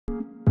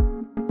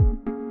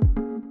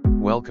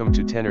Welcome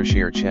to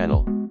TenorShare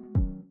channel.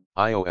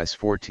 iOS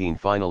 14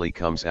 finally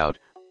comes out.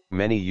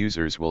 Many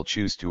users will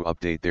choose to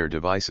update their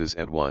devices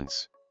at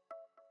once,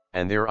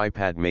 and their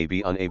iPad may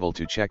be unable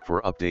to check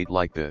for update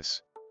like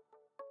this.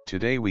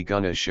 Today we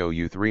gonna show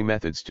you 3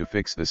 methods to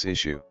fix this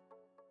issue.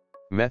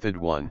 Method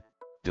 1,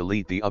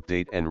 delete the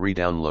update and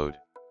re-download.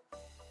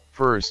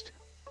 First,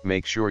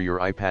 make sure your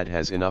iPad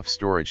has enough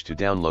storage to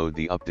download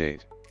the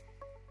update.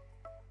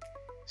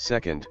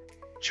 Second,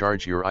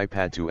 charge your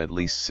iPad to at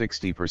least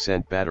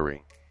 60%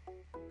 battery.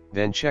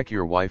 Then check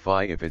your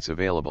Wi-Fi if it's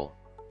available.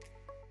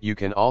 You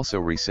can also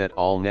reset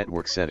all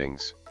network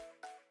settings.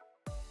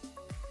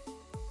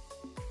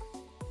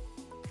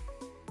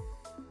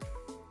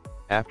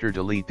 After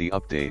delete the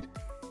update,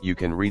 you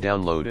can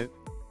re-download it.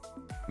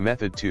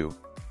 Method 2,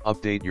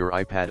 update your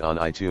iPad on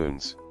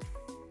iTunes.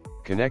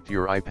 Connect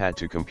your iPad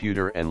to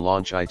computer and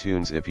launch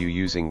iTunes if you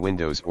using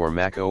Windows or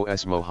Mac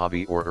OS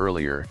Mojave or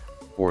earlier,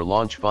 or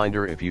Launch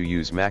Finder if you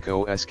use Mac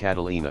OS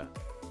Catalina.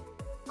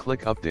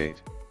 Click Update.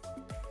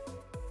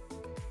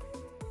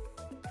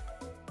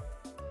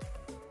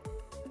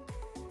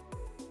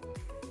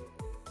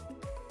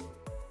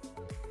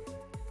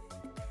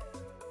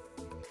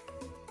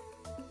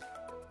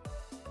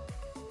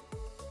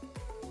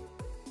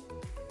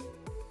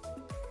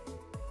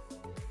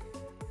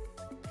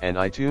 And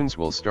iTunes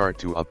will start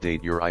to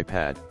update your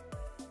iPad.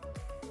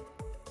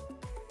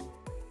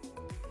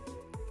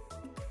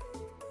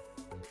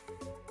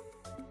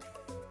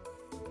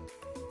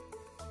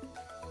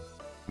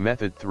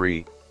 Method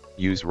 3,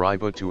 use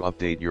ReiBoot to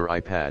update your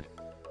iPad.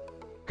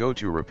 Go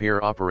to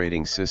Repair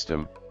Operating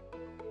System.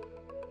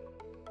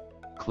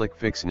 Click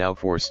Fix Now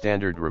for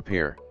standard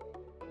repair.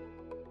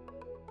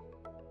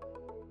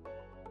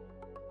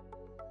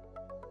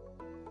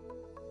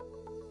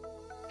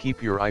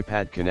 Keep your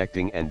iPad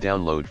connecting and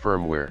download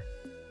firmware.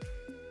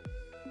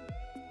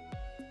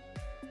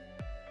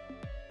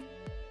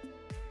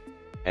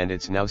 And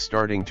it's now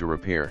starting to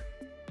repair.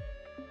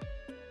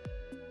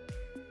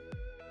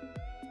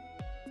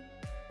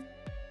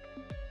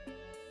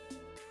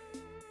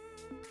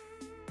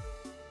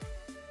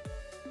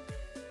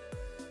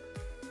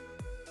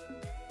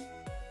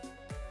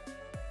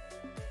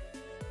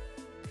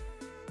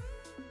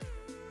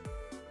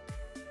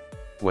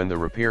 When the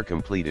repair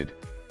completed,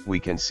 we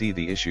can see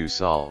the issue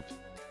solved.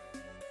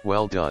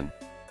 Well done,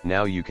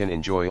 now you can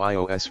enjoy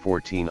iOS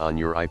 14 on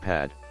your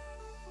iPad.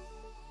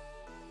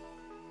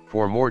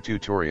 For more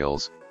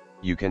tutorials,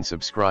 you can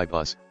subscribe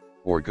us,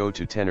 or go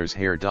to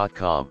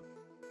tenorshair.com.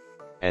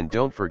 And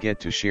don't forget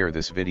to share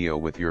this video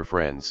with your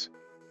friends.